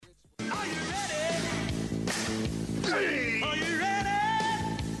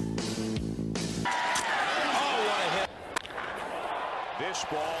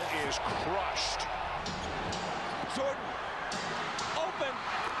is crushed. Jordan, open.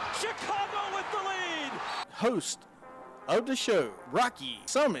 Chicago with the lead. Host of the show, Rocky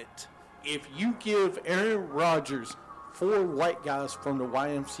Summit. If you give Aaron Rodgers 4 white guys from the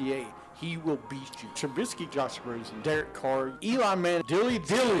YMCA, he will beat you. Trubisky, Josh Rosen, Derek Carr, Eli Manning, Dilly,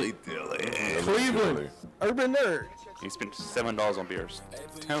 Cleveland, Urban Nerd. He spent $7 on beers.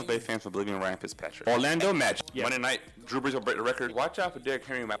 Tampa Bay fans for believing in Ryan Fitzpatrick. Orlando match. Yeah. Monday night, Drew Brees will break the record. Watch out for Derrick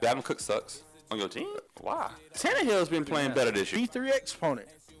Henry. Dalvin Cook sucks on your team. Why? Tannehill's been playing better this year. B3 exponent.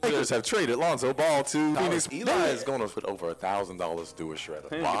 Lakers have traded Lonzo Ball to Phoenix. Eli is going to put over $1,000 through a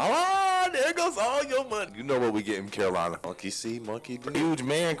shredder. Wow, there goes all your money. You know what we get in Carolina. Monkey see, monkey do. Huge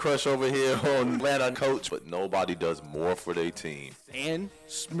man crush over here on Atlanta coach, but nobody does more for their team. And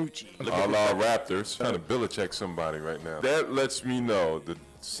Smoochie. A la Raptors trying to Belichick somebody right now. That lets me know the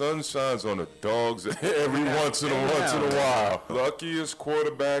sun shines on the dogs every once in a while. Luckiest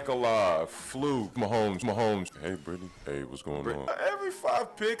quarterback alive. Flew. Mahomes. Hey, Brittany. Hey, what's going on? Every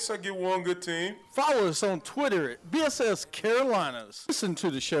 5 picks, I get one good team. Follow us on Twitter at BSS Carolinas. Listen to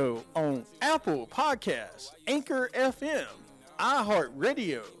the show on Apple Podcasts, Anchor FM,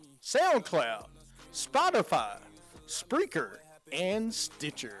 iHeartRadio, SoundCloud, Spotify, Spreaker, and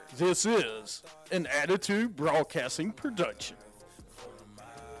Stitcher. This is an Attitude Broadcasting production.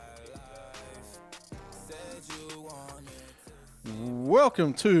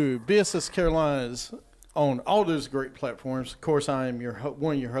 Welcome to BSS Carolinas on all those great platforms. Of course, I am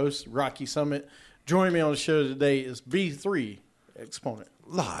one of your hosts, Rocky Summit. Joining me on the show today is B3 exponent.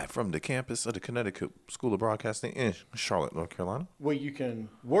 Live from the campus of the Connecticut School of Broadcasting in Charlotte, North Carolina. Where you can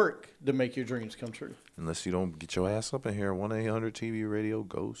work to make your dreams come true. Unless you don't get your ass up in here, 1-800-TV Radio,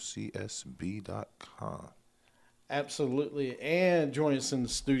 go CSB.com. Absolutely. And joining us in the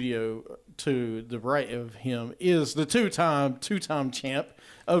studio to the right of him is the two-time champ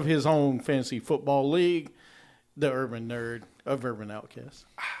of his own fantasy football league, the Urban Nerd of Urban Outcast.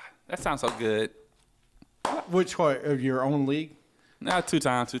 That sounds so good. Which part of your own league? No,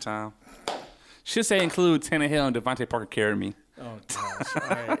 two-time. Should say include Tannehill and Devontae Parker carry me. Oh, gosh. All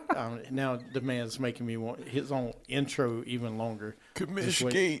right. Now the man's making me want his own intro even longer.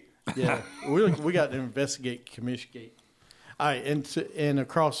 Commish-gate. Yeah, we got to investigate Commish-gate. All right, and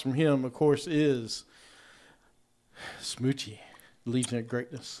across from him, of course, is Smoochie, Legion of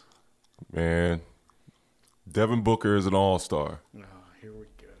Greatness. Man, Devin Booker is an all-star. Oh, here we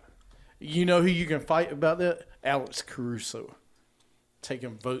go. You know who you can fight about that? Alex Caruso.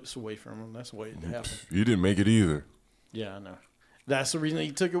 Taking votes away from him. That's the way it happened. He didn't make it either. Yeah, I know. That's the reason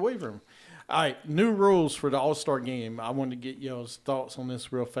he took it away from him. All right, new rules for the All-Star game. I wanted to get y'all's thoughts on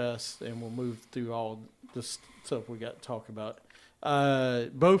this real fast, and we'll move through all this stuff we got to talk about.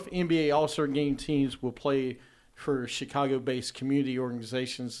 Both NBA All-Star game teams will play for Chicago-based community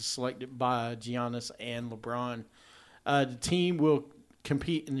organizations selected by Giannis and LeBron. The team will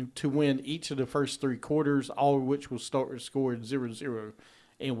compete to win each of the first 3 quarters, all of which will start with a score of 0-0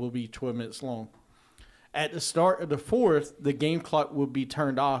 and will be 12 minutes long. At the start of the 4th, the game clock will be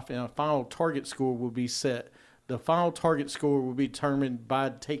turned off and a final target score will be set. The final target score will be determined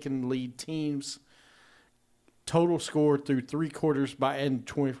by taking the lead team's total score through 3 quarters by adding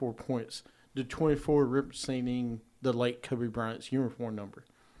 24 points, the 24 representing the late Kobe Bryant's uniform number.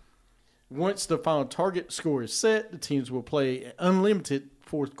 Once the final target score is set, the teams will play an unlimited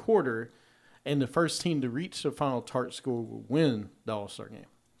 4th quarter, and the first team to reach the final target score will win the All-Star game.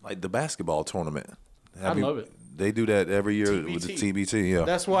 Like the basketball tournament. I love it. They do that every year with the TBT, yeah.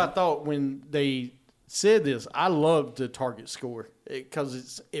 That's what I thought when they said this. I love the target score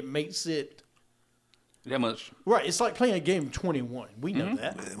because it makes it That much. right. It's like playing a game of 21. We know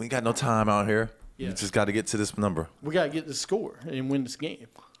that. We got no time out here. Yeah. You just got to get to this number. We got to get the score and win this game.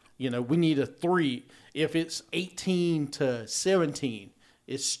 You know, we need a 3. If it's 18-17,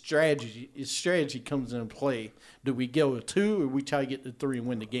 it's strategy. Strategy comes into play. Do we go a 2 or we try to get the 3 and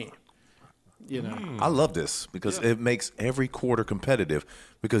win the game? You know, I love this because it makes every quarter competitive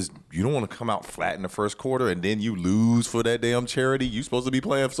because you don't want to come out flat in the first quarter and then you lose for that damn charity. You supposed to be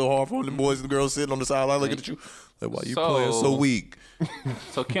playing so hard for the boys and girls sitting on the sideline looking at you. Like, why you playing so weak?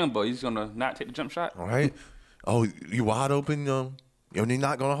 So, Kimbo, he's going to not take the jump shot? All right. Oh, you wide open, you're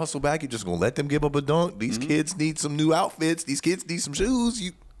not going to hustle back. You're just going to let them give up a dunk. These kids need some new outfits. These kids need some shoes.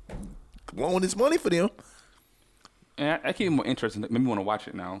 You blowing this money for them. And I keep it more interesting. Maybe want to watch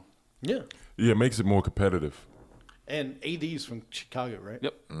it now. yeah. Yeah, it makes it more competitive. And AD's from Chicago, right?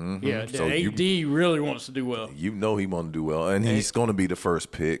 Yep. Yeah, So AD really wants to do well. You know he want to do well, and he's going to be the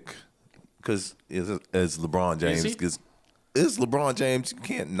first pick because as LeBron James Is he? gets it's LeBron James. You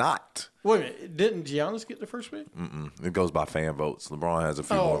can't not. Wait a minute. Didn't Giannis get the first pick? It goes by fan votes. LeBron has a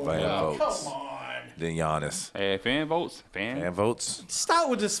few more fan votes Come on. than Giannis. Hey, fan votes. Fan votes. Stop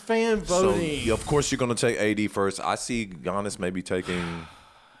with this fan voting. So, of course, you're going to take AD first. I see Giannis maybe taking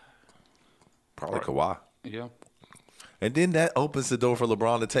probably Kawhi. Yeah. And then that opens the door for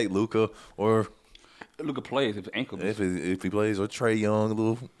LeBron to take Luka or Luka plays if ankle. if he plays or Trae Young, a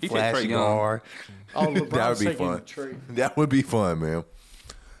little He take flashy Trae Young. guard. Oh, That would LeBron's be taking fun. Trey. That would be fun, man.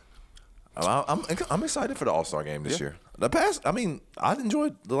 I'm excited for the All-Star game this year. I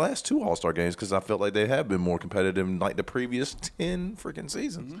enjoyed the last 2 All-Star games because I felt like they have been more competitive than like the previous 10 freaking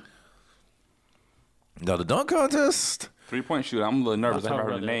seasons. Now the dunk contest. 3-point shootout. I'm a little nervous. I I'll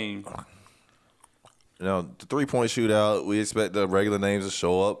haven't talk heard the about name. The 3-point shootout, we expect the regular names to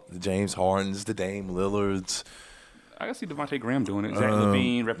show up. The James Hardens, the Dame Lillards. I can see Devontae Graham doing it. Zach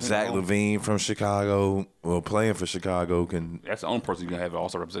Levine representing. Zach Levine from Chicago, playing for Chicago, can. That's the only person you're going to have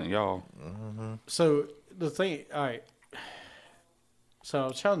also representing y'all. So the thing, all right. So I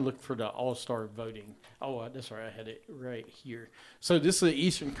was trying to look for the All-Star voting. Oh, that's right. I had it right here. So this is the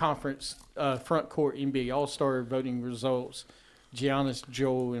Eastern Conference front court NBA All-Star voting results. Giannis,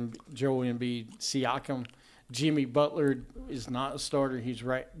 Joel Embiid, Siakam, Jimmy Butler is not a starter. He's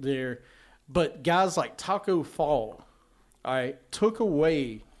right there. But guys like Taco Fall, all right, took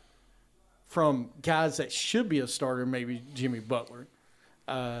away from guys that should be a starter, maybe Jimmy Butler.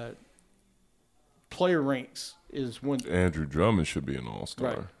 Player ranks is one. Andrew Drummond should be an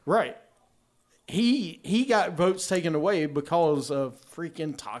all-star. Right. He got votes taken away because of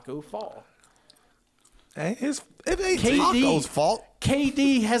freaking Taco Fall. Hey, it ain't KD Taco's fault.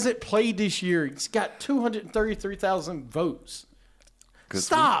 KD hasn't played this year. He's got 233,000 votes.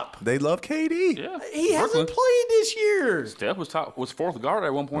 Stop. They love KD. Yeah. He hasn't Brooklyn. played this year. Steph was fourth guard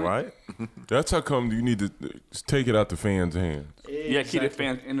at one point. Right? That's how come you need to take it out the fans' hands. Yeah, keep the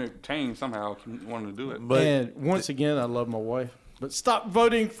fans entertained somehow. Keep wanting to do it. But And once again, I love my wife. But stop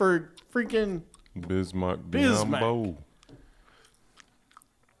voting for freaking Bismarck, Bismack. Biombo.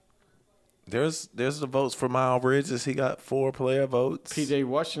 there's the votes for Miles Bridges. He got 4 player votes. P.J.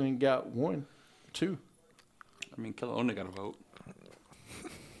 Washington got 1, 2. I mean, Kelly Olynyk got a vote.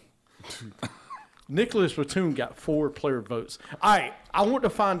 Nicholas Batum got 4 player votes. All right, I want to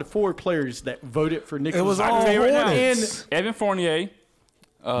find the 4 players that voted for Nicholas. It was Batum. all And Hornets. Evan Fournier,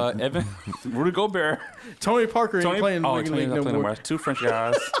 Rudy Gobert, Tony Parker ain't playing in the Tony league no not playing more. no more. 2 French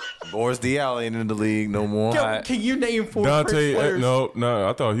guys. Boris Diaw ain't in the league no more. Can you name 4 Dante, French players? no,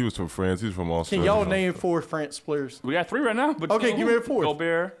 I thought he was from France. He's from Can Australia. y'all name 4 France players? We got 3 right now. But Okay, give me a fourth.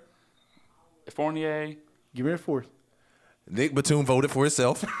 Gobert, Fournier. Give me a 4th. Nick Batum voted for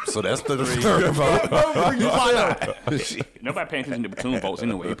himself, so that's the 3rd vote. Nobody paying attention to Batum votes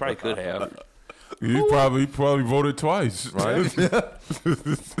anyway. He probably could have. He probably voted twice. Right?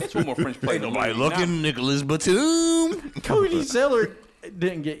 It's one more French player. Nobody looking Nicholas Batum Cody Zeller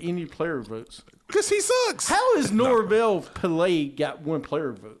didn't get any player votes. because he sucks. How is Norvell Pillay got 1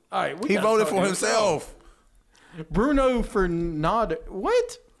 player vote? All right, He voted for himself. Bruno Fernando.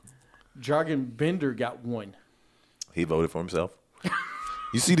 What? Dragon Bender got 1. He voted for himself.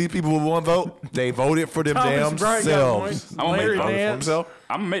 You see these people with 1 vote? They voted for them Thomas damn Bryant selves. got 1. I'm Larry gonna make Nance. I'm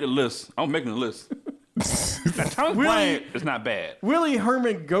gonna make the list. I'm making the list. Now, Thomas Bryant is not bad. Willie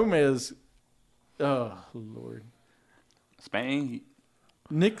Herman Gomez. Oh, Lord. Spain.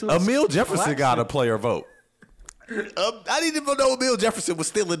 Nicholas Emil Jefferson got a Claxton. player vote. I didn't even know Emil Jefferson was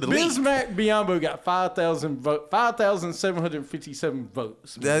still in the league. Bismack Biyombo got 5,757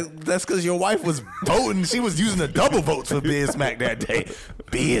 votes. That's because your wife was voting. She was using the double votes for Bismack that day.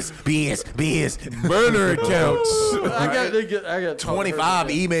 Biz. Burner accounts. I got 25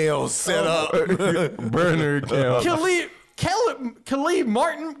 emails set up. Burner accounts. Khalid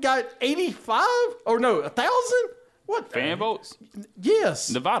Martin got 85? Or no, 1,000? What? Fan votes. Yes.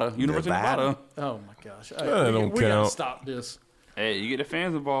 Nevada. University Nevada? of Nevada. Oh, my gosh. That we don't gotta count. stop this. Hey, you get the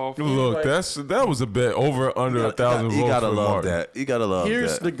fans involved. Look, that was a bet over under 1,000 votes. You gotta for love Martin. that. You gotta love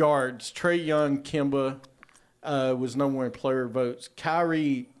Here's that. the guards. Trae Young, Kimba was number 1 player votes.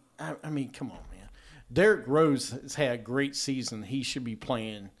 Kyrie, I mean, come on, man. Derrick Rose has had a great season. He should be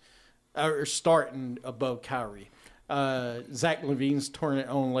playing or starting above Kyrie. Zach Levine's turning it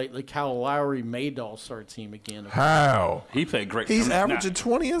on lately. Kyle Lowry made the All-Star team again. How? He played great. He's Nah, averaging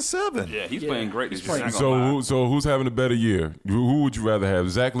 20 and 7. Yeah, he's playing great. He's This year. playing- I'm not gonna lie. So who's having a better year? Who would you rather have,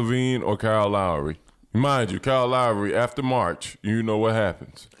 Zach LaVine or Kyle Lowry? Mind you, Kyle Lowry, after March, you know what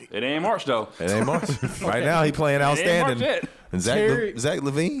happens. It ain't March though. It ain't much. Right now, he playing March outstanding. yet. And Terry- Zach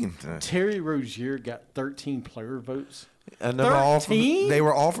Levine. Terry Rozier got 13 player votes. And they were all from, 13? they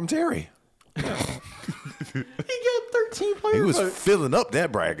were all from Terry. got 13 player He was votes. filling up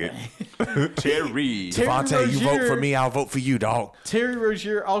that bracket. Terry. Devontae, you vote Rozier- for me, I'll vote for you, dog. Terry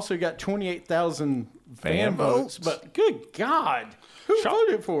Rozier also got 28,000 fan votes. But good God, who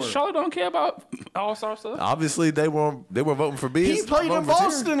voted for him? Charlotte don't care about All-Star stuff. Obviously, they were voting for Biz. He played in voting for Terry.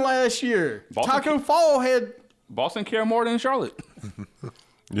 Boston last year. Boston Taco can- Fall had. Boston care more than Charlotte.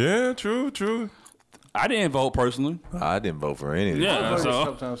 Yeah, true. I didn't vote personally. I didn't vote for any of these. Yeah, so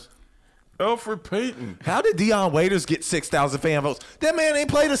Sometimes. Alfred Payton. How did Deion Waiters get 6,000 fan votes? That man ain't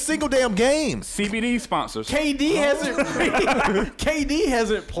played a single damn game. CBD sponsors. KD hasn't. KD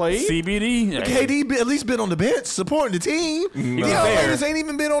hasn't played. CBD. KD at least been on the bench supporting the team. Deion fair. Waiters ain't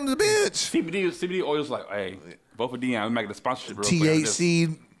even been on the bench. CBD oil's like, hey, vote for Deion. We make the sponsorship real quick.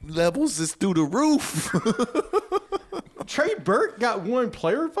 THC levels is through the roof. Trey Burke got one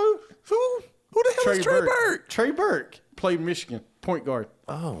player vote. Who the hell is Trey Burke? Trey Burke played Michigan point guard.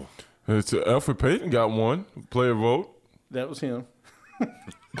 Oh. It's Alfred Payton got one player vote. That was him.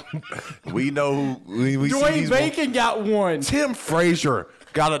 We know who we see Dwayne these Bacon got one. Tim Frazier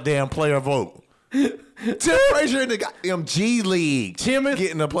got a damn player vote. Tim Frazier in the goddamn G League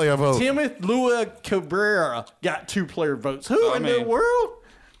getting a player vote. Timothy Lua Cabrera got 2 player votes. Who in the man. world?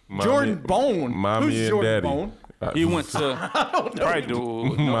 Mommy- Jordan Bone. Mommy Who's and Jordan Daddy. Bone? He went to probably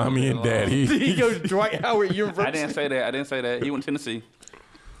do. Mommy and Daddy. He goes to Dwight Howard University. I didn't say that. He went to Tennessee.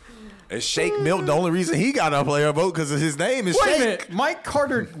 And Shake Milton, the only reason he got a player vote because his name is Wait a Shake. minute. Mike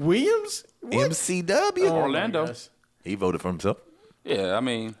Carter Williams? What? MCW. Oh, my Orlando. gosh. He voted for himself. Yeah, I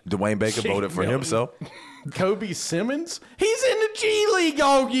mean, Dwayne Bacon Shake voted for Milton. himself. Kobe Simmons? He's in the G League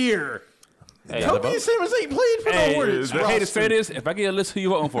all year. hey, Kobe Simmons ain't played for the Hornets. I hate to roster. say this. If I get a list, who you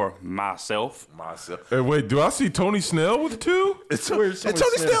voting for? Myself. Myself. Hey, wait, do I see Tony Snell with 2? Where's And Tony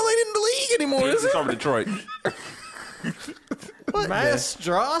Tony Smith? Snell ain't in the league anymore, is It's it? over Detroit. Matt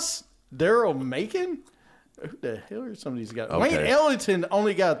Strauss? Daryl Macon? Who the hell are some of these guys? Okay. Wayne Ellington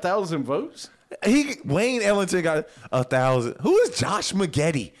only got 1,000 votes. Wayne Ellington got 1,000. Who is Josh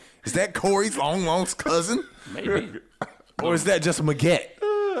Maggette? Is that Corey's long cousin? Maybe. Or is that just Maggette?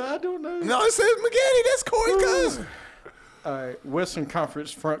 I don't know. No, it says Maggette. That's Corey's cousin. All right, Western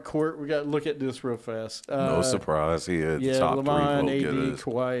Conference front court. We got to look at this real fast. No surprise. He had Yeah, top Lamont, 3 AD, vote getters.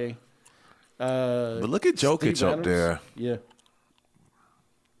 Kawhi. But look at Jokic Steve up Adams. there. Yeah.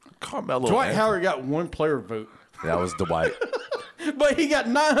 Carmelo. Dwight Anthony. Howard got 1 player vote. That was Dwight. But he got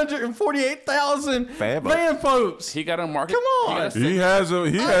 948,000 Fan fan votes. He got a market. Come on. He has his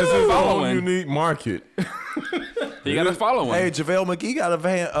own Following. unique market. He got a following. Hey, JaVale McGee got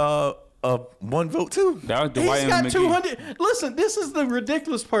a 1 vote too. That was Dwight He's got and McGee. 200. Listen, this is the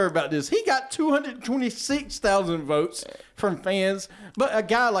ridiculous part about this. He got 226,000 votes from fans, but a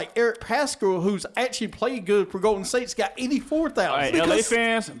guy like Eric Paschal, who's actually played good for Golden State's, got 84,000. Hey, LA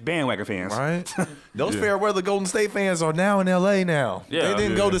fans, bandwagon fans. Right? Those fair weather Golden State fans are now in LA now. Yeah. They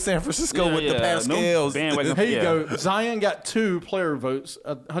didn't Yeah. go to San Francisco Yeah, with the yeah. Pascals. No bandwagon. Here you Yeah. go. Zion got 2 player votes,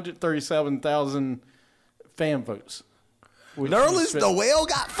 137,000 fan votes. which Nerlens was- Noel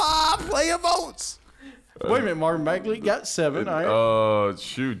got 5 player votes. Wait a minute, Marvin Bagley got 7. All right.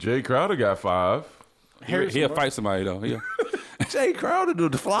 Shoot, Jay Crowder got 5. He'll fight somebody though. Yeah. Jay Crowder do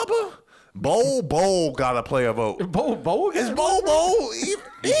the flopper. Bowl got a player vote. Bo got It's Bowl. He's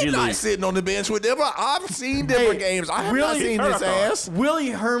not G-League. sitting on the bench with them. I've seen different games. I have not really? seen his ass. Willie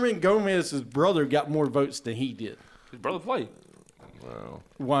Herman Gomez's brother got more votes than he did. His brother played.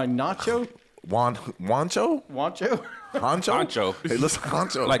 Why Nacho? Wancho? Wancho? Honcho? Honcho. Hey, listen,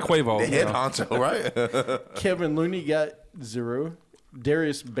 Honcho. Like Quavo. The head Yeah. honcho, right? Kevin Looney got 0.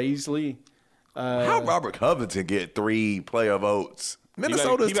 Darius Baisley. How Robert Covington get 3 player votes?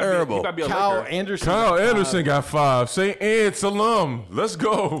 Minnesota's He gotta be- terrible. he gotta be a Kyle Laker. Anderson. Kyle got 5. Anderson got 5. St. Ed's alum. Let's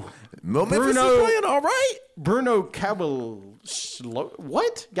go. Memphis Bruno- is playing all right. Bruno Cabal.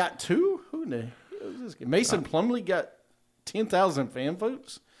 What? Got 2? Who in the hell is this guy? Mason Plumlee got 10,000 fan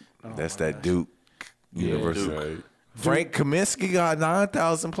votes. That's that Duke University. Right. Frank Kaminsky got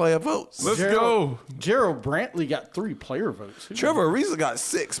 9,000 player votes. Let's go. Gerald Brantley got 3 player votes. Who- Trevor Ariza got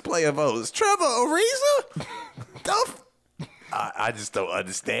 6 player votes. Trevor Ariza? I just don't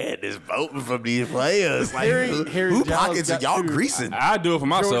understand this voting from these players. Like, Harry who Giles pockets are got y'all 2. greasing? I do it for Jordan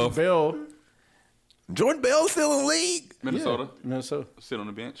myself. Bell. Jordan Bell's still in the league. Minnesota. Minnesota. Sit on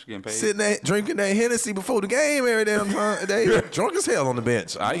the bench, getting paid. Sitting there drinking that Hennessy before the game every damn time. They drunk as hell on the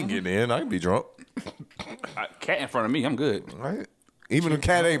bench. I ain't getting in. I can be drunk. Cat in front of me, I'm good. Right? Even if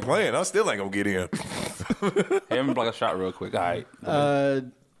Cat ain't playing, I still ain't gonna get in. Hey, let me block a shot real quick. All right.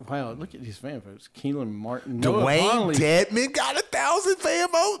 Wow, look at these fan votes. Keelan Martin. Noah Dwayne Vonleh. Dedman got 1,000 fan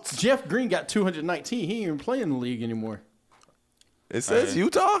votes. Jeff Green got 219. He ain't even playing in the league anymore. It says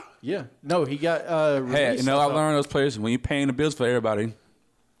Utah. Yeah. No, he got Hey, released, I thought. learned those players, when you're paying the bills for everybody,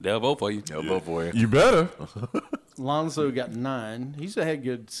 they'll vote for you. They'll vote for you. You better. Lonzo got 9. He's had a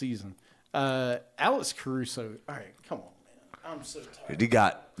good season. Alex Caruso. All right, come on, man. I'm so tired. He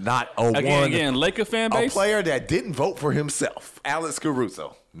got not a Again, Laker fan a base. player that didn't vote for himself. Alex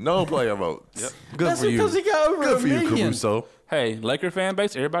Caruso. No player votes. Good That's for you. because he got over Good a for you, million. Caruso. Hey, Laker fan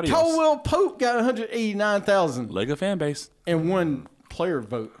base, everybody else. Caldwell Pope got 189,000 Laker fan base and 1 player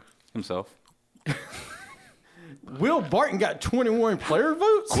vote. himself. Will Barton got 21 player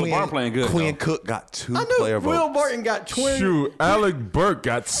votes. Will Barton playing good, Quinn though. Cook got 2 I player know Will votes. Barton got 20. Shoot, Alec Burke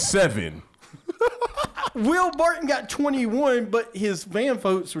got 7. Will Barton got 21, but his fan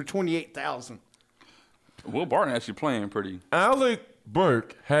votes were 28,000. Will Barton actually playing pretty. Alec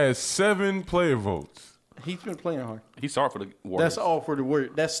Burke has 7 player votes. He's been playing hard. He's sorry for the Warriors. That's all for the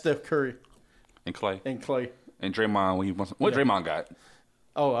Warriors. That's Steph Curry And Clay. and Clay. And Draymond. When he wants, what Draymond got?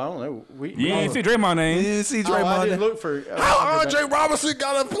 Oh, I don't know. You ain't see Draymond You name. didn't see Oh, I Draymond. didn't look for. How Andre Robinson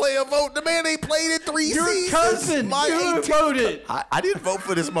got a player vote? The man ain't played in 3 Your seasons. cousin, My you 18 voted. I didn't vote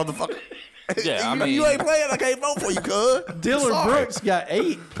for this motherfucker. Yeah, I you, mean- you ain't playing. I can't vote for you, cuz. Dylan Sorry. Brooks got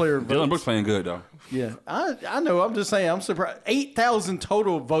 8 player votes. Dylan Brooks playing good though. Yeah, I know. I'm just saying. I'm surprised. 8,000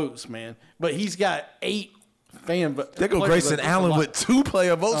 total votes, man. But he's got 8 fan votes. There go Grayson Allen with 2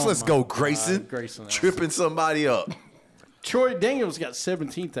 player votes. Oh Let's my go, God, Grayson. Grayson Allen. Tripping somebody up. Troy Daniels got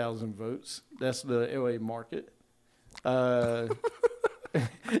 17,000 votes. That's the LA market. Let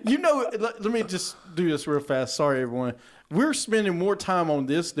me just do this real fast. Sorry, everyone. We're spending more time on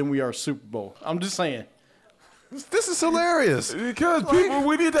this than we are Super Bowl. I'm just saying. This is hilarious. Because people,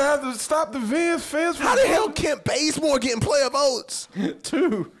 we need to have to stop the fans from. How the hell Kent Bazemore getting player votes?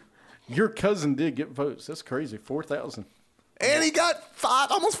 2, your cousin did get votes. That's crazy. 4,000. And he got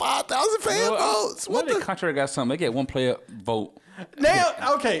almost 5,000 fan votes. What What the the? contrary got something? They get 1 player vote. Now,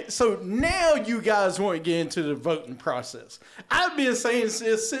 okay, so now you guys want to get into the voting process. I've been saying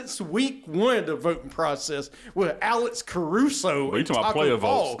this since week 1 of the voting process with Alex Caruso. Well, you and talking about Taco player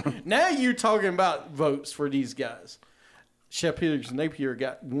Fall. votes. Now you talking about votes for these guys. Shep Higgs Napier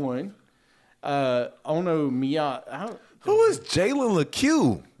got 1. Ono Miyat. Who is Jalen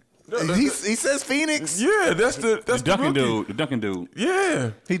LeCue? He says Phoenix. Yeah, that's the Duncan rookie. dude. The Duncan dude.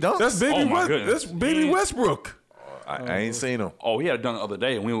 Yeah, He dunks? That's baby. Oh, my goodness. That's baby Yeah. Westbrook. I ain't seen him. Oh, he had a dunk the other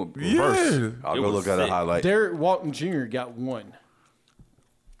day and we went Yeah. reverse. I'll It go was look at a sick. highlight. Derek Walton Jr. got 1.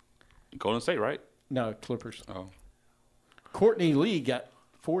 Golden State, right? No, Clippers. Oh. Courtney Lee got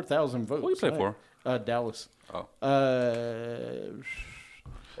 4,000 votes. Who you play for? Dallas. Oh.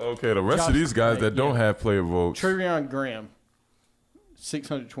 Okay, the rest Josh of these guys Grant, that don't yeah. have player votes. Trevion Graham,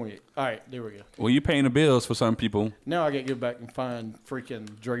 628. All right, there we go. Well, you paying the bills for some people. Now I got to go back and find freaking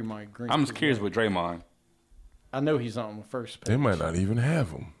Draymond Green. I'm just curious with Draymond. I know he's on the first They page. might not even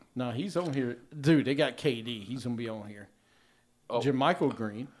have them. No, he's on here. Dude, they got KD. He's going to be on here. JaMychal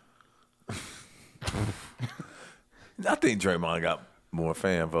Green. I think Draymond got more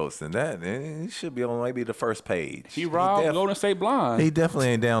fan votes than that. He should be on maybe the first page. He robbed Golden State blind. He definitely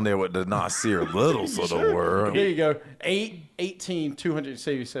ain't down there with the Nasir Littles of the world. There you go. 18,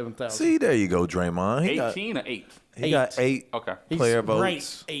 277,000. See, there you go, Draymond. He 18 or 8? got 8 Okay. He's player ranked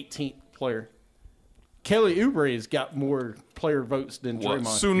votes. 18th player. Kelly Oubre has got more player votes than What?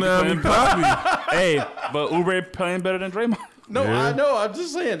 Draymond. Tsunami Poppy. Hey, but Oubre playing better than Draymond. No, Yeah. I know. I'm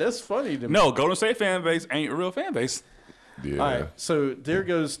just saying. That's funny to me. No, Golden State fan base ain't a real fan base. Yeah. All right, so there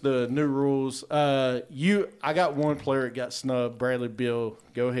goes the new rules. I got 1 player that got snubbed. Bradley Beal,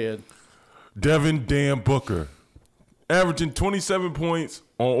 go ahead. Devin Dan Booker, averaging 27 points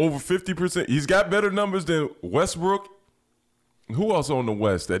on over 50%. He's got better numbers than Westbrook. Who else on the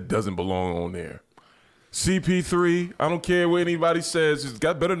West that doesn't belong on there? CP3. I don't care what anybody says. He's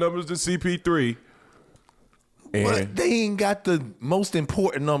got better numbers than CP3. But And they ain't got the most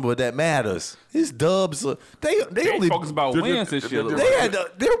important number that matters. His dubs, they They only focus about wins this year. they had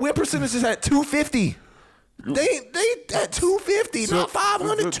their win percentage is at 250. They at 250, not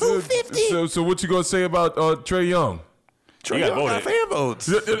 500, 250. So what you gonna say about Trey Young? Trey got Young got voted. fan votes.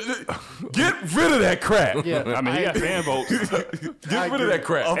 Get rid of that crap. Yeah, I mean, he got fan votes. Get rid of that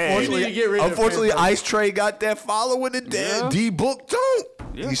crap. You need to get rid of Unfortunately, fan votes. Ice Trey got that following the Yeah. D Book don't.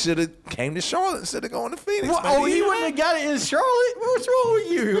 You should have came to Charlotte instead of going to Phoenix. Well, baby. oh, he wouldn't have got it in Charlotte? What's wrong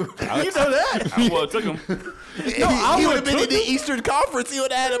with you? You know that. I would have took him. No, I he would would've have been in took the him. Eastern Conference. He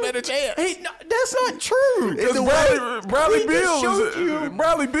would have had a better chance. Hey, no, that's not true. Bradley We just showed Beal you.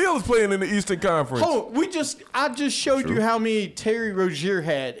 Bradley Beal is playing in the Eastern Conference. Oh, I just showed you how many Terry Rozier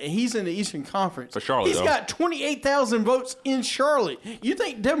had, and he's in the Eastern Conference. For Charlotte, He's though. got 28,000 votes in Charlotte. You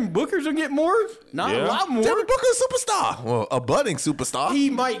think Devin Booker's gonna get more? Not a Yeah. lot more. Devin Booker's a superstar. Well, a budding superstar. He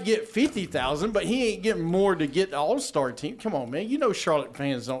might get 50,000, but he ain't getting more to get the All-Star team. Come on, man. You know Charlotte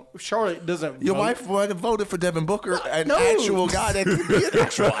fans don't. Charlotte doesn't. Your vote. wife would have voted for Devin Booker, an no. actual guy that could be an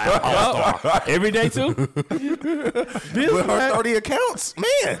actual All-Star. Every day, too? This With her man- 30 accounts,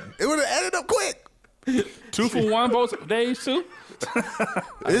 man, it would have added up quick. 2 for 1 votes days, too?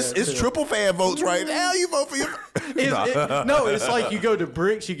 It's triple fan votes right now. You vote for your. No, it's like you go to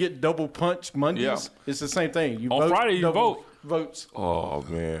Bricks, you get double punch Mondays. Yeah. It's the same thing. You On vote, Friday, you double vote. votes. Oh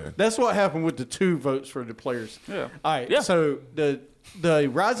man. That's what happened with the 2 votes for the players. Yeah. All right. Yeah. So the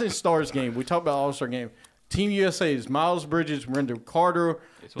Rising Stars game, we talked about All-Star game. Team USA is Miles Bridges, Wendell Carter,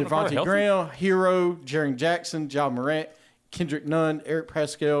 one of our Devontae healthy. Graham, Hero, Jaren Jackson, John Morant, Kendrick Nunn, Eric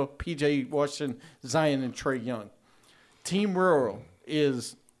Pascal, P.J. Washington, Zion, and Trae Young. Team Rural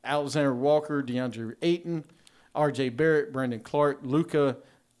is Alexander Walker, DeAndre Ayton, R.J. Barrett, Brandon Clark, Luka,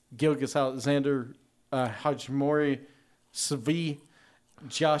 Gilgeous-Alexander, Hachimura, Savi,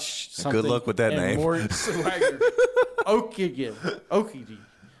 Josh something. luck with that and name. Moritz Wagner. Okiji. Okaji.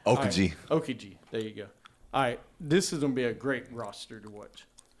 Okiji. There you go. All right. This is going to be a great roster to watch.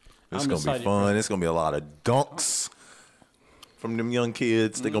 It's I'm gonna be excited fun. It's gonna be a lot of dunks from them young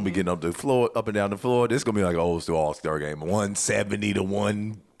kids. They're gonna be getting up the floor, up and down the floor. This is gonna be like an old school All-Star game, 170 to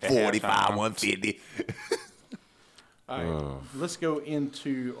 145, halftime. 150. All right. Let's go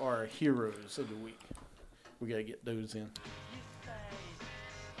into our heroes of the week. We got to get those in.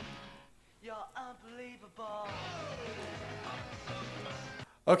 You're unbelievable.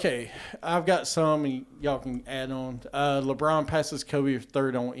 Okay, I've got some, and y'all can add on. LeBron passes Kobe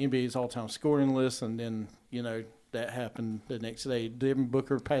third on NBA's all-time scoring list, and then, that happened the next day. Devin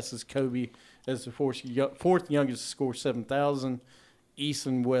Booker passes Kobe as the fourth youngest to score 7,000. East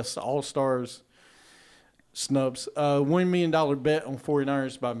and West All-Stars snubs. $1 million bet on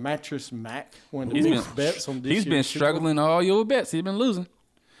 49ers by Mattress Mac. One of the biggest bets on this He's been year's Super Bowl. struggling all your bets. He's been losing.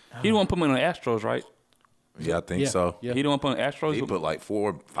 He didn't want to put money on the Astros, right? Yeah, I think so. Yeah. He didn't want to put on the Astros. He put like $4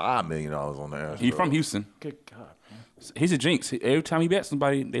 or $5 million on the Astros. He's from Houston. Good God, man. He's a jinx. Every time he bets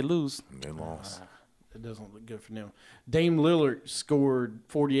somebody, they lose. They lost. It doesn't look good for them. Dame Lillard scored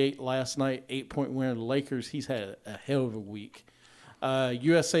 48 last night, 8-point win of the Lakers. He's had a hell of a week.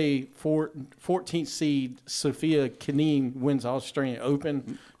 USA 14th seed Sophia Kenin wins Australian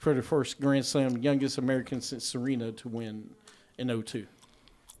Open for the first Grand Slam, youngest American since Serena to win in 2002.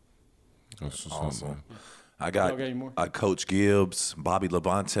 That's just Awesome. I Y'all got got any more? Coach Gibbs, Bobby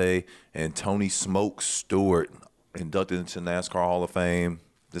Labonte, and Tony Smoke Stewart inducted into NASCAR Hall of Fame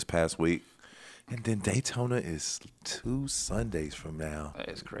this past week. And then Daytona is 2 Sundays from now.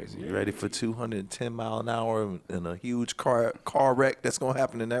 That's crazy. You ready for 210 mile an hour and a huge car wreck that's going to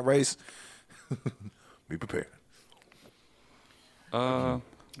happen in that race? Be prepared. You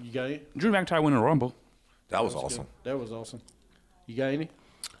got any? Drew McIntyre winning the Rumble. That was awesome. That was awesome. You got any?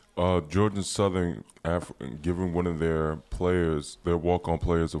 Georgia Southern giving one of their players, their walk-on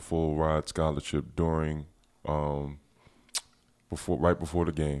players, a full ride scholarship during, right before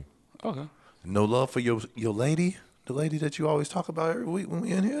the game. Okay. No love for your lady? The lady that you always talk about every week when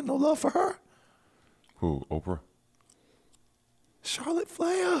we in here? No love for her? Who? Oprah? Charlotte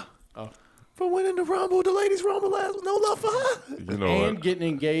Flair. Oh. For winning the Rumble, the ladies' Rumble last. No love for her. You know And what? getting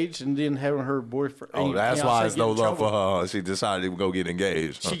engaged and then having her boyfriend. Oh, that's why it's no fiancé get in love for trouble. her. She decided to go get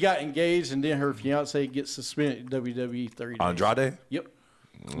engaged. She got engaged and then her fiance gets suspended WWE 30 days. Andrade? Yep.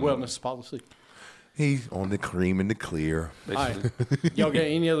 Wellness policy. He's on the cream and the clear. All right. Y'all got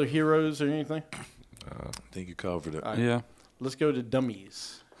any other heroes or anything? I think you covered it. Yeah. Let's go to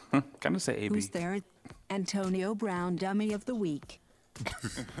dummies. Kind of say AB. Who's there? Antonio Brown, Dummy of the Week.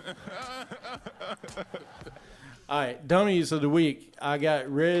 All right, dummies of the week. I got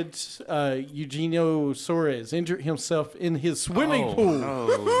Reds. Eugenio Suarez injured himself in his swimming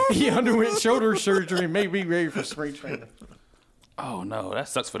pool. He underwent shoulder surgery and may be ready for spring training. Oh, no. That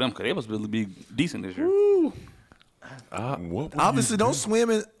sucks for them because they must really be decent this year. What were Obviously, don't swim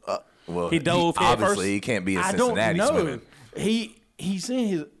in. Well, He dove head obviously first? he can't be in I don't Cincinnati know. swimming. He's in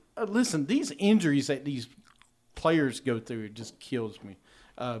his. Listen, these injuries that these players go through, it just kills me.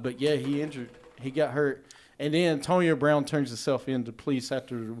 But yeah, he got hurt. And then Antonio Brown turns himself in to police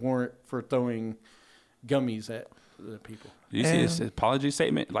after the warrant for throwing gummies at the people. You see his apology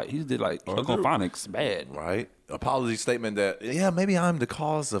statement? Like, he did like Hook on Phonics. Bad. Right? Apology statement that, yeah, maybe I'm the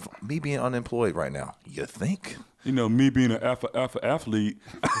cause of me being unemployed right now. You think? You know, me being an alpha athlete.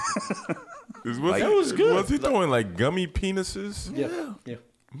 That was good. Was he throwing like gummy penises? Yeah.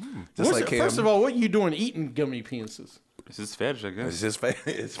 Just like Cam. First of all, what are you doing eating gummy penises? It's his fetish, I guess. It's just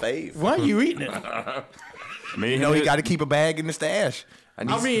it's fave. Why are you eating it? You know, he got to keep a bag in the stash.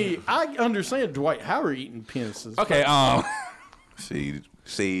 I mean, I understand Dwight Howard eating penises. Okay,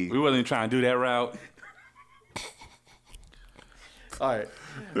 See. we wasn't even trying to do that route. All right.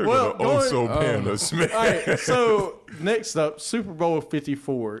 They're Well, gonna also ban us, man. All right. So next up, Super Bowl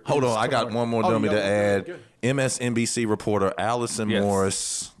 54. Hold is on, I got tomorrow. one more Oh, dummy you got to one? add. Good. MSNBC reporter Allison Yes.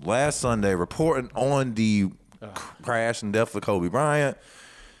 Morris last Sunday reporting on the crash and death of Kobe Bryant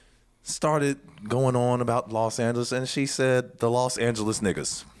started going on about Los Angeles, and she said the Los Angeles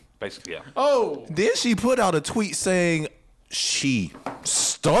niggas. Basically, yeah. Oh, Then she put out a tweet saying she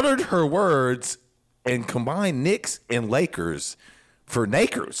stuttered her words and combined Knicks and Lakers for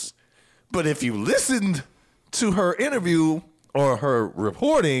Nakers. But if you listened to her interview or her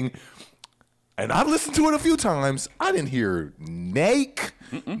reporting, and I've listened to it a few times, I didn't hear Nick,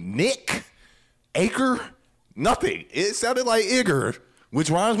 Acre, nothing. It sounded like Igger, which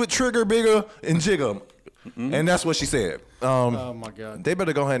rhymes with trigger, bigger, and jigger. And that's what she said. oh my God. They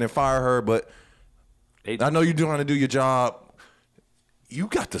better go ahead and fire her, but I know you're trying to do your job. You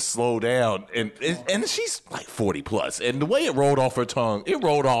got to slow down. And she's like 40 plus. And the way it rolled off her tongue, it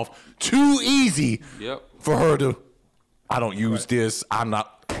rolled off too easy Yep. for her to, I don't use this. I'm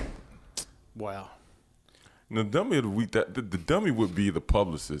not. Wow. The dummy of the week, the dummy would be the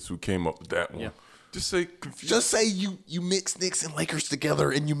publicist who came up with that one. Yeah. Just say confused. Just say you mix Knicks and Lakers together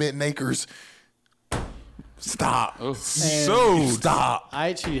and you meant Nakers. Stop. Stop. I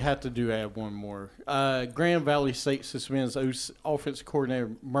actually have to add one more. Grand Valley State suspends offensive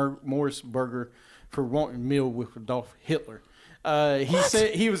coordinator Morris Berger for wanting meal with Adolf Hitler. He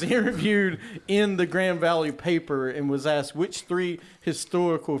said he was interviewed in the Grand Valley paper and was asked which 3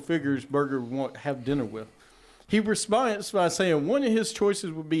 historical figures Berger would want to have dinner with. He responds by saying one of his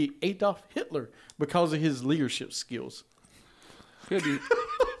choices would be Adolf Hitler because of his leadership skills. Could be.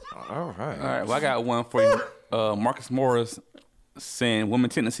 All right. All right, well, I got one for you. Marcus Morris saying women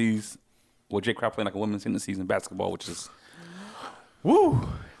tendencies. Well, Jay Crowder playing like a women's tendencies in basketball, which is. Woo!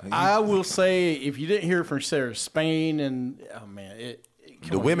 I will say, if you didn't hear from Sarah Spain, and oh man,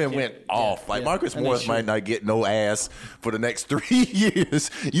 The women went off. Like Marcus Morris might not get no ass for the next 3 years.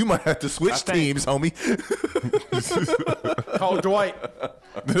 You might have to switch teams, homie. Call Dwight.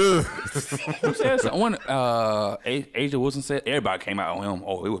 Who said something? Asia Wilson said everybody came out on him.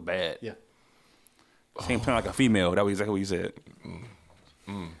 Oh, it was bad. Yeah. He ain't playing like a female. That was exactly what he said.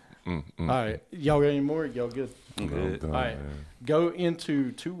 All right, y'all got any more? Y'all good? I'm good. All right, go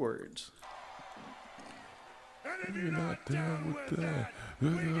into 2 words. You're not down with that.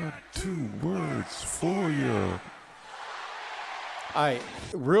 I got 2 words for you. All right,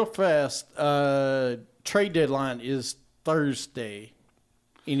 real fast. Trade deadline is Thursday.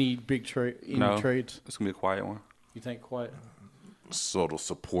 Any big trade? Any No, trades? it's gonna be a quiet one. You think quiet? Sort of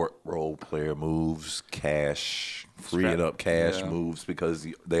support role player moves, cash, freeing Strap. up cash Yeah. moves because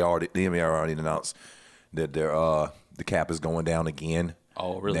the NBA already announced that the cap is going down again.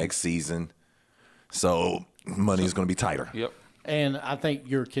 Oh, really? Next season, so money is going to be tighter. Yep. And I think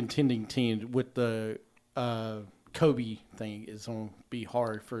your contending team with the Kobe thing is going to be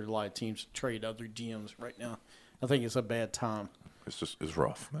hard for a lot of teams to trade other GMs right now. I think it's a bad time. It's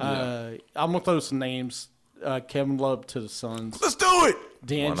rough. I'm going to throw some names. Kevin Love to the Suns. Let's do it.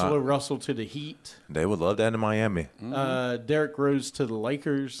 D'Angelo Russell to the Heat. They would love that in Miami. Derrick Rose to the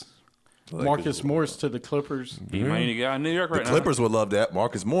Lakers. Marcus Morris to the Clippers. He might need to get out of New York The right now. Clippers would love that.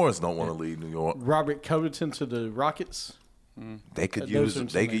 Marcus Morris don't want to leave New York. Robert Covington to the Rockets. They could Those use are a,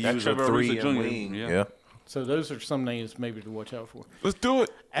 they some could names. use a Trevor 3 Ariza and Jr., wing. yeah. Yeah. So those are some names maybe to watch out for. Let's do it.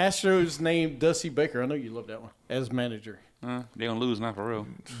 Astros named Dusty Baker. I know you love that one. As manager. They gonna lose now for real.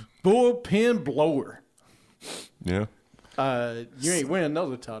 Bullpen blower. Yeah. You ain't winning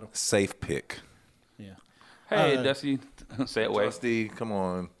another title. Safe pick. Yeah. Hey, Dusty, say it way. Dusty, come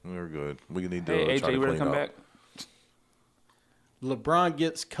on. We're good. We need to Hey, try AJ, to you ready clean to come up. back? LeBron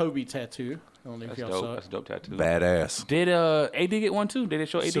gets Kobe tattoo. I don't know if That's y'all dope. saw That's it. a dope tattoo. Badass. Did AD get one too? Did they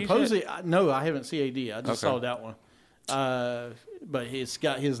show AD? Supposedly, no, I haven't seen AD. I just Okay. saw that one. But it's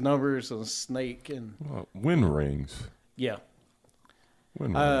got his numbers and a snake and Win rings. yeah.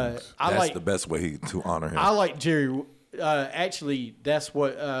 Win rings. I That's like the best way to honor him. I like Jerry. Actually, that's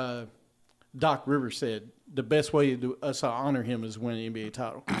what Doc Rivers said. The best way to honor him is win an NBA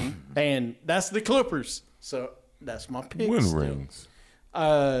title, and that's the Clippers. So That's my pick. Win still. rings.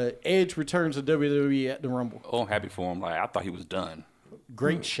 Edge returns to WWE at the Rumble. Oh, I'm happy for him. Like I thought he was done.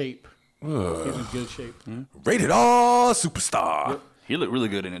 Great shape. He's in good shape. Rated R superstar. He looked really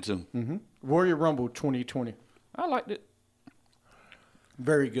good in it too. Warrior Rumble 2020. I liked it.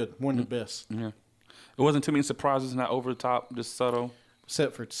 Very good. One of the best. Yeah. It wasn't too many surprises, not over the top, just subtle.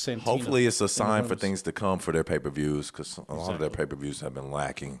 Except for Santino. Hopefully, it's a sign for women's. things to come for their pay-per-views because a lot of their pay-per-views have been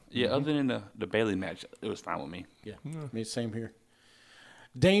lacking. Yeah, other than the Bailey match, it was fine with me. Yeah, me same here.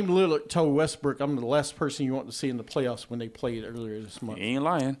 Dame Lillard told Westbrook, "I'm the last person you want to see in the playoffs when they played earlier this month." He ain't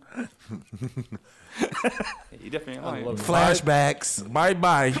lying. He definitely ain't lying. Flashbacks.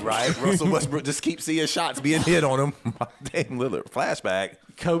 Bye-bye. Right? Russell Westbrook just keeps seeing shots being hit on him. Dame Lillard. Flashback.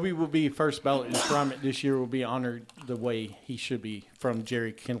 Kobe will be first ballot enshrinement this year. Will be honored the way he should be from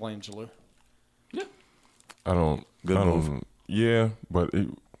Jerry Colangelo. Yeah. I don't. Yeah, but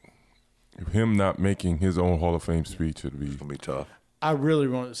him not making his own Hall of Fame speech would be. It's going to be tough. I really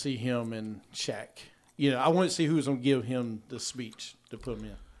want to see him and Shaq. You know, I want to see who's going to give him the speech to put him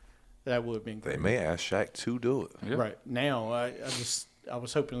in. That would have been great. They may ask Shaq to do it. Yeah. Right now, I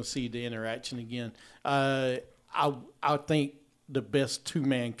was hoping to see the interaction again. I think the best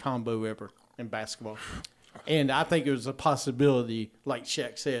 2-man combo ever in basketball, and I think it was a possibility, like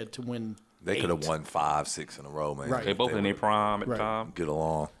Shaq said, to win. They could have won 5, 6 in a row, man. Right. They both in their prime at the Right. time. Get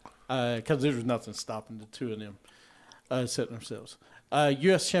along. Because there was nothing stopping the two of them setting themselves.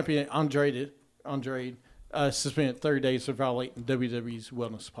 U.S. champion Andrade suspended 30 days for violating WWE's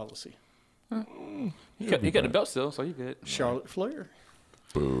wellness policy. He got the belt still, so you good. Charlotte Flair.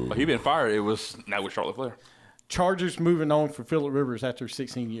 But he been fired. It was not with Charlotte Flair. Chargers moving on for Phillip Rivers after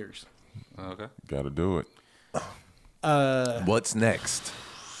 16 years. Okay. Got to do it. What's next?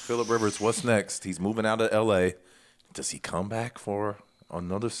 Phillip Rivers, what's next? He's moving out of L.A. Does he come back for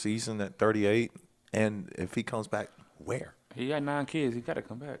another season at 38? And if he comes back, where? He got 9 kids. He got to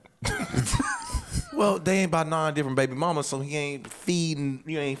come back. Well, they ain't about 9 different baby mamas, so he ain't feeding.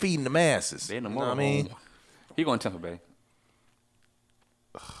 You ain't feeding the masses. They in the You know what I mobile mean? home. He going to Tampa Bay.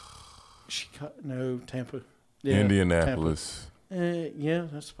 Chicago, no, Tampa. Yeah, Indianapolis. Tampa. Yeah,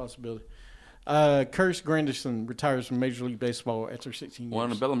 that's a possibility. Curtis Granderson retires from Major League Baseball after 16 years. Won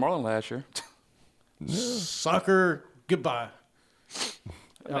the Bella Marlin last year. Soccer, goodbye.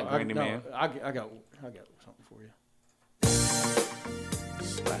 That Grandy man. I got something for you.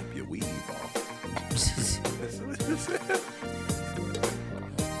 Slap your weave off.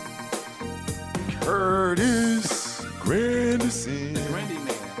 Curtis Granderson. Grandy man.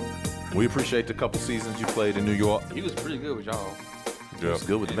 We appreciate the couple seasons you played in New York. He was pretty good with y'all. He was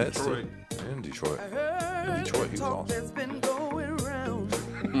good with the In Mets Detroit. too. In Detroit. In Detroit, he was awesome. That's been going round.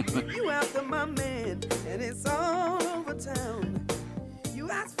 You after my man, and it's all over town. You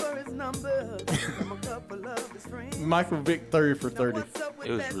asked for his number from a couple of his friends. Michael Vick 30 for 30. What's up with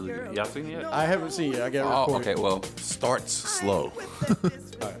It was that really girl? good. Y'all seen it yet? I haven't seen it. I got it Oh, recorded. okay. Well, Starts slow.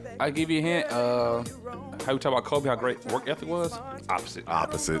 I give you a hint. How we talk about Kobe, how great work ethic was? Opposite.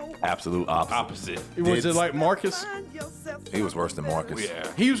 Opposite. Absolute opposite. Opposite. Was it Did- like Marcus? He was worse than Marcus. Yeah.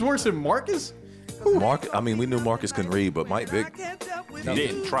 He was worse than Marcus? We knew Marcus couldn't read, but Mike Vick, He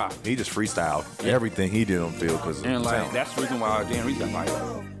didn't try. he just freestyled everything he did on field because And like that's the reason why Dan Reese got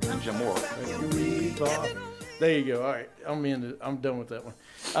fired. And Jim Moore. There you go. All right. I'm done with that one.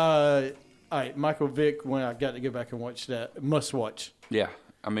 All right. Michael Vick, when I got to go back and watch that, must watch. Yeah.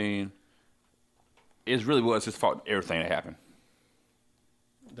 I mean, it really was his fault, everything that happened.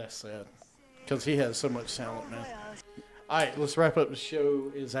 That's sad. Because he has so much talent, man. All right, let's wrap up the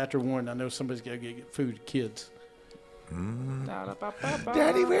show. It's after 1. I know somebody's got to get food to kids.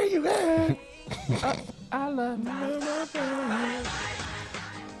 Daddy, where you at? I love you.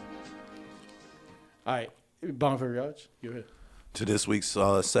 All right. Bonfire Yards, go ahead. To this week's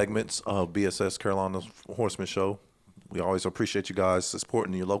segments of BSS Carolina Horseman Show. We always appreciate you guys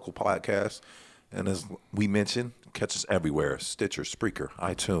supporting your local podcast. And as we mentioned, catch us everywhere. Stitcher, Spreaker,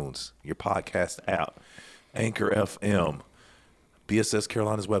 iTunes, your podcast app, Anchor FM, BSS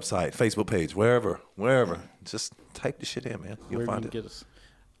Carolina's website, Facebook page, wherever. Just type the shit in, man. You'll Where find you it. can get us.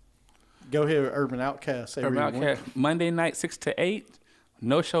 Go ahead, Urban Outcast. Urban Outcast, Monday night, 6 to 8.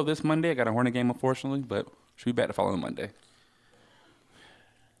 No show this Monday. I got a Hornet game, unfortunately, but should be back the following Monday.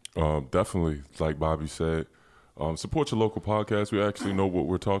 Definitely, like Bobby said, support your local podcast. We actually know what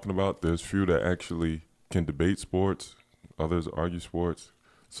we're talking about. There's few that actually can debate sports. Others argue sports.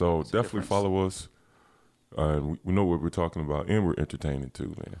 So definitely follow us. We know what we're talking about, and we're entertaining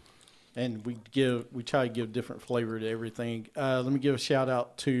too, man. And we try to give different flavor to everything. Let me give a shout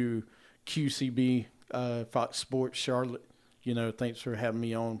out to QCB, Fox Sports Charlotte. Thanks for having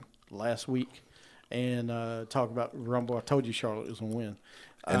me on last week. and talk about Rumble. I told you Charlotte was going to win.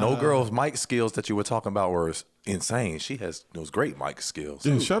 And old girl's mic skills that you were talking about were insane. She has those great mic skills.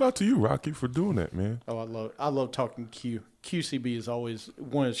 Yeah, shout out to you, Rocky, for doing that, man. Oh, I love talking Q. QCB is always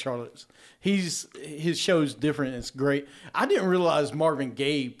one of Charlotte's. His show's different. It's great. I didn't realize Marvin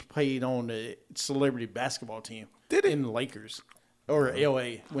Gaye played on the celebrity basketball team. Did he? In the Lakers or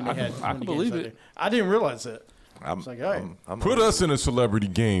LA when they had. I when the believe games out it. there. I didn't realize that. I'm, It's like, all right. I'm Put us in a celebrity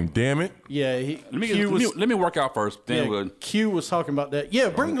game, damn it. Yeah, Let me work out first. Then we'll. Q was talking about that. Yeah,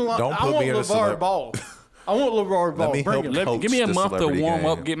 bring the line. Don't I put want me in a LeVar Ball. I want LeVar Ball. me Bring help him. coach Give me a the month to celebrity warm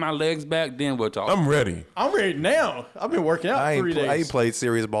up, game. get my legs back. Then we'll talk. I'm ready. I'm ready now. I've been working out I 3 days. ain't played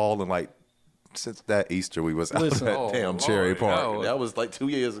serious ball in like since that Easter we was out Listen. at Oh, damn Lord, Cherry Park. no. That was like 2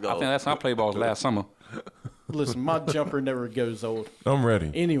 years ago. I think that's how I played ball last summer. Listen, my jumper never goes old. I'm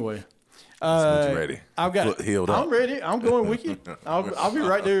ready. Anyway. You ready? I've got Foot healed up. I'm ready. I'm going with you. I'll be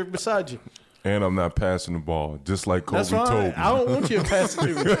right there beside you. And I'm not passing the ball, just like Kobe That's told fine. me. I don't want you to pass it to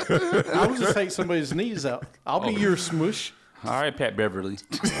me. I'll just take somebody's knees out. I'll be your smush. All right, Pat Beverly.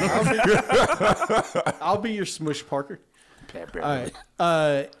 I'll be your smush, Parker. Pat All Beverly.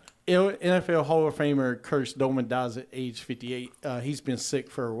 right. NFL Hall of Famer Curtis Dolman dies at age 58. He's been sick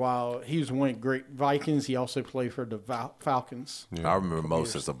for a while. He was one of the great Vikings. He also played for the Falcons. I remember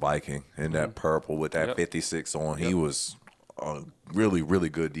most as a Viking in that purple with that Yep. 56 on. He was a really, really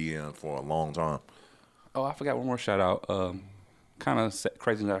good DM for a long time. Oh, I forgot one more shout out. Kind of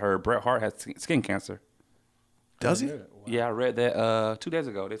crazy that I heard Bret Hart has skin cancer. Does he? Yeah, I read that 2 days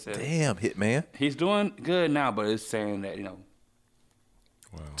ago. They said Damn, Hitman. he's doing good now, but it's saying that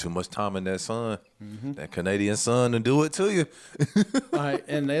Too much time in that sun, that Canadian sun, to do it to you. All right,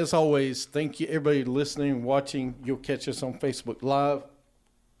 and as always, thank you everybody listening and watching. You'll catch us on Facebook Live.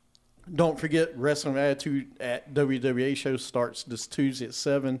 Don't forget, Wrestling Attitude at WWA show starts this Tuesday at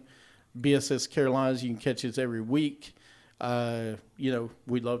 7. BSS Carolinas, you can catch us every week. We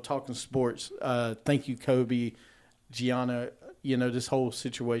love talking sports. Thank you, Kobe, Gianna. This whole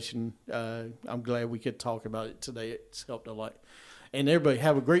situation, I'm glad we could talk about it today. It's helped a lot. And everybody,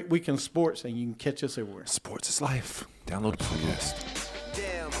 have a great week in sports, and you can catch us everywhere. Sports is life. Download the podcast.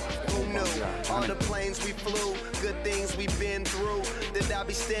 Damn, who knew? All the planes we flew, good things we've been through. That I'll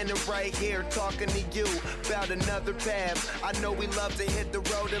be standing right here talking to you about another path. I know we love to hit the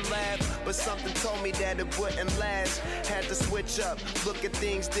road and laugh, but something told me that it wouldn't last. Had to switch up, look at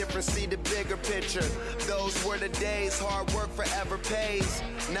things different, see the bigger picture. Those were the days, hard work forever pays.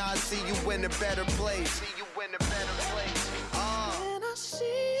 Now I see you in a better place. See you in a better place. And I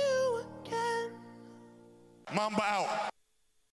see you again. Mamba out.